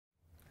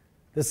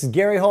This is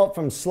Gary Holt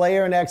from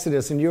Slayer and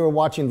Exodus, and you are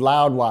watching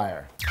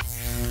Loudwire.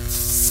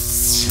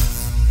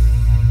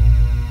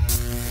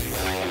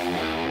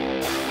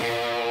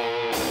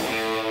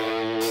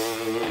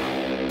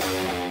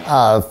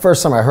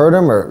 First time I heard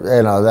him,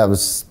 that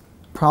was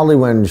probably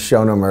when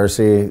Show No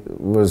Mercy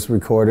was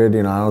recorded.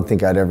 I don't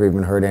think I'd ever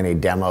even heard any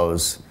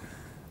demos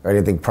or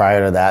anything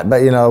prior to that.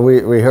 But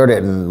we heard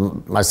it,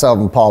 and myself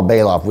and Paul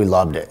Bailoff, we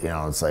loved it.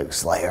 It's like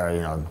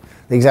Slayer.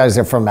 These guys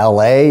are from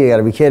LA. You got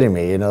to be kidding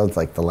me. It's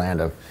like the land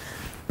of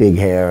big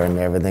hair and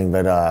everything.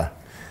 But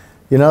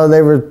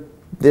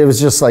it was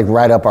just like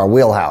right up our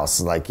wheelhouse,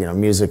 like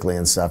musically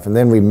and stuff. And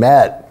then we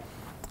met,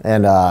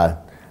 and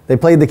they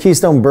played the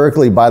Keystone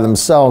Berkeley by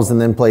themselves, and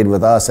then played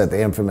with us at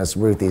the infamous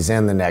Ruthie's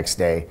Inn the next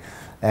day.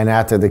 And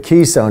after the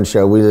Keystone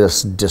show, we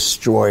just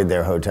destroyed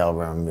their hotel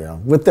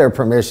room, with their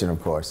permission,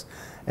 of course.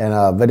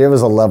 And but it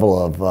was a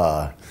level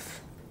of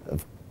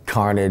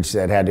carnage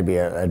that had to be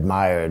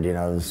admired. It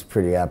was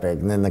pretty epic.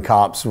 And then the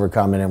cops were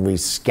coming, and we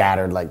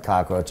scattered like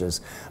cockroaches.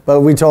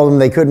 But we told them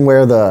they couldn't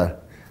wear the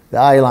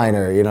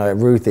eyeliner, at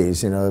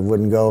Ruthie's. It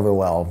wouldn't go over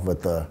well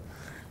with the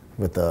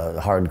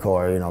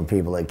hardcore,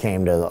 people that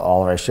came to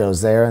all of our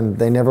shows there, and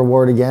they never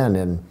wore it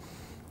again.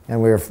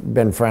 And we've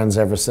been friends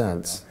ever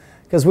since.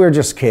 Because we were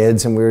just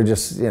kids, and we were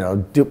just,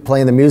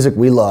 playing the music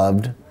we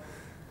loved,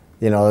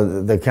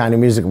 the kind of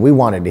music we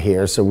wanted to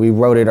hear. So we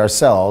wrote it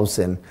ourselves,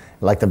 and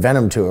like the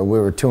Venom tour, we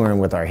were touring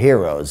with our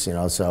heroes,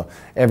 so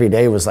every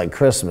day was like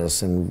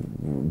Christmas,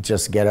 and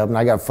just get up. And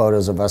I got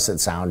photos of us at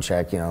sound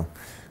check,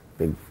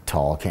 big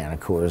tall can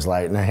of Coors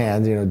Light in the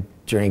hand,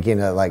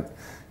 drinking at like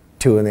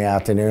 2 in the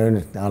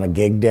afternoon on a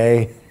gig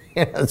day.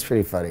 It's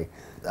pretty funny.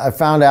 I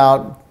found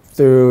out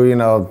through,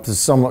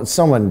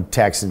 someone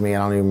texted me, I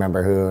don't even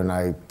remember who, and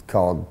I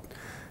called,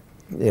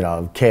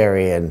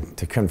 Carrie and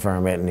to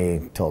confirm it, and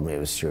he told me it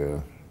was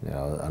true,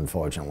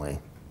 unfortunately.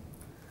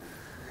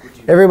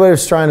 Everybody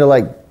was trying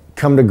to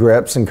come to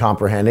grips and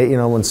comprehend it,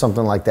 when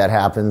something like that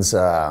happens.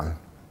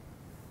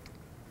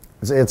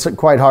 It's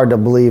quite hard to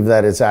believe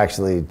that it's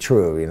actually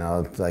true,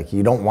 It's like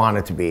you don't want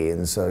it to be,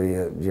 and so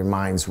your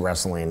mind's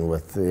wrestling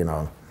with,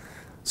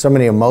 so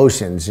many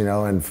emotions,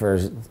 and for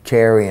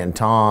Carrie and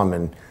Tom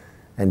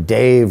and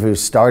Dave, who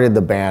started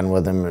the band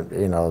with him,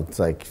 it's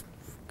like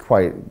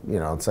quite,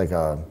 it's like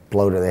a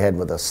blow to the head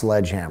with a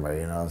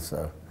sledgehammer,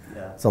 so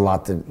yeah. It's a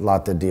lot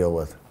to deal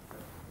with.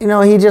 He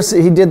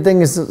did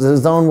things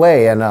his own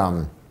way, and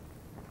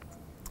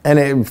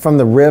from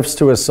the riffs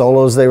to his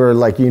solos, they were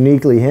like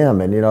uniquely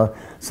him. And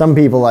some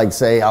people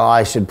say, oh,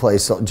 I should play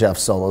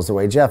Jeff's solos the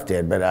way Jeff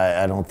did, but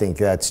I don't think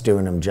that's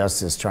doing him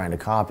justice trying to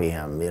copy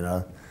him.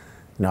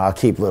 I'll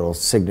keep little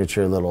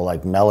signature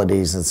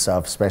melodies and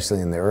stuff,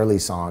 especially in the early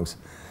songs.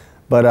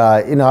 But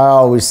I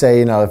always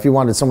say, if you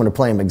wanted someone to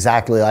play him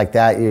exactly like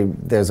that,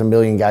 there's a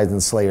million guys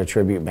in Slayer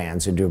tribute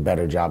bands who do a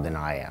better job than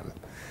I am.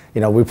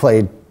 We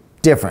played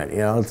different.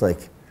 It's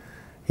like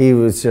he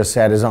just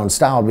had his own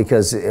style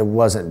because it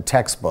wasn't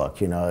textbook.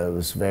 It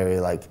was very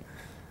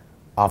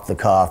off the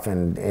cuff,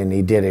 and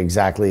he did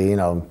exactly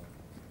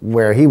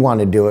where he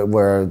wanted to do it.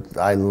 Where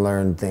I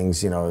learned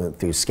things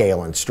through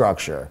scale and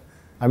structure.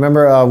 I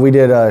remember we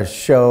did a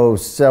show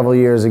several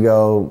years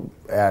ago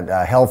at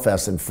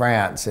Hellfest in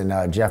France,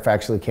 and Jeff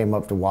actually came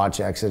up to watch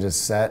Exodus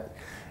set,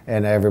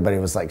 and everybody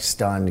was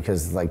stunned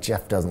because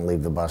Jeff doesn't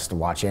leave the bus to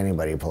watch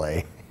anybody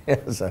play.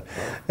 So,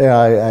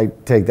 I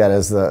take that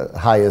as the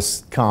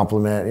highest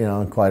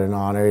compliment, quite an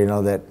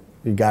honor, that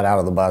you got out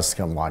of the bus to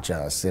come watch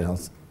us,